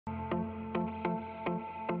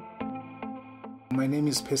My name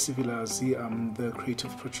is Percy Vilakazi. I'm the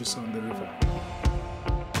creative producer on The River.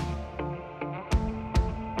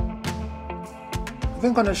 I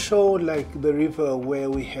think on a show like The River, where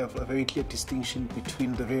we have a very clear distinction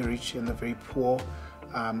between the very rich and the very poor,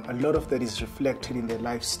 a lot of that is reflected in their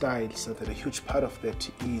lifestyle, so that a huge part of that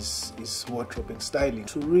is wardrobe and styling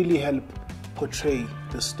to really help portray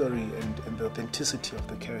the story and the authenticity of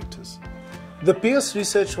the characters. The biggest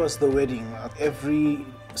research was the wedding. Every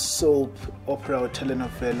soap, opera or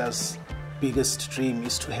telenovela's biggest dream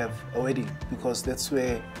is to have a wedding, because that's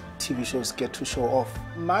where TV shows get to show off.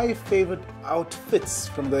 My favorite outfits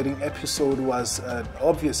from the wedding episode was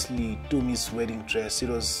obviously Dumi's wedding dress. It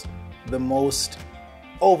was the most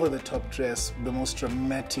over-the-top dress, the most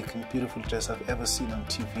dramatic and beautiful dress I've ever seen on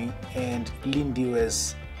TV, and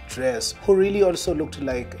Lindiwe's dress, who really also looked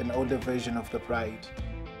like an older version of the bride.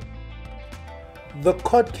 The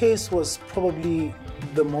court case was probably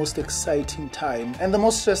the most exciting time and the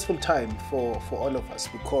most stressful time for all of us,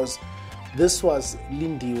 because this was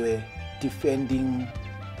Lindiwe defending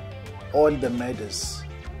all the murders.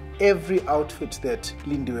 Every outfit that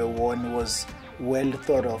Lindiwe wore was well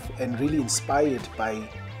thought of and really inspired by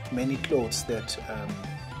many clothes that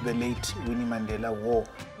the late Winnie Mandela wore.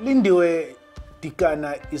 Lindiwe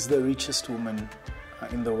Dikana is the richest woman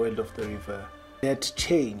in the world of The River. That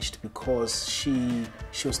changed because she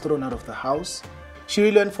was thrown out of the house. She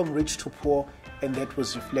really went from rich to poor, and that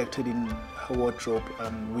was reflected in her wardrobe,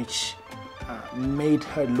 which made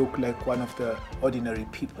her look like one of the ordinary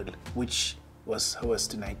people, which was her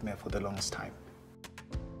worst nightmare for the longest time.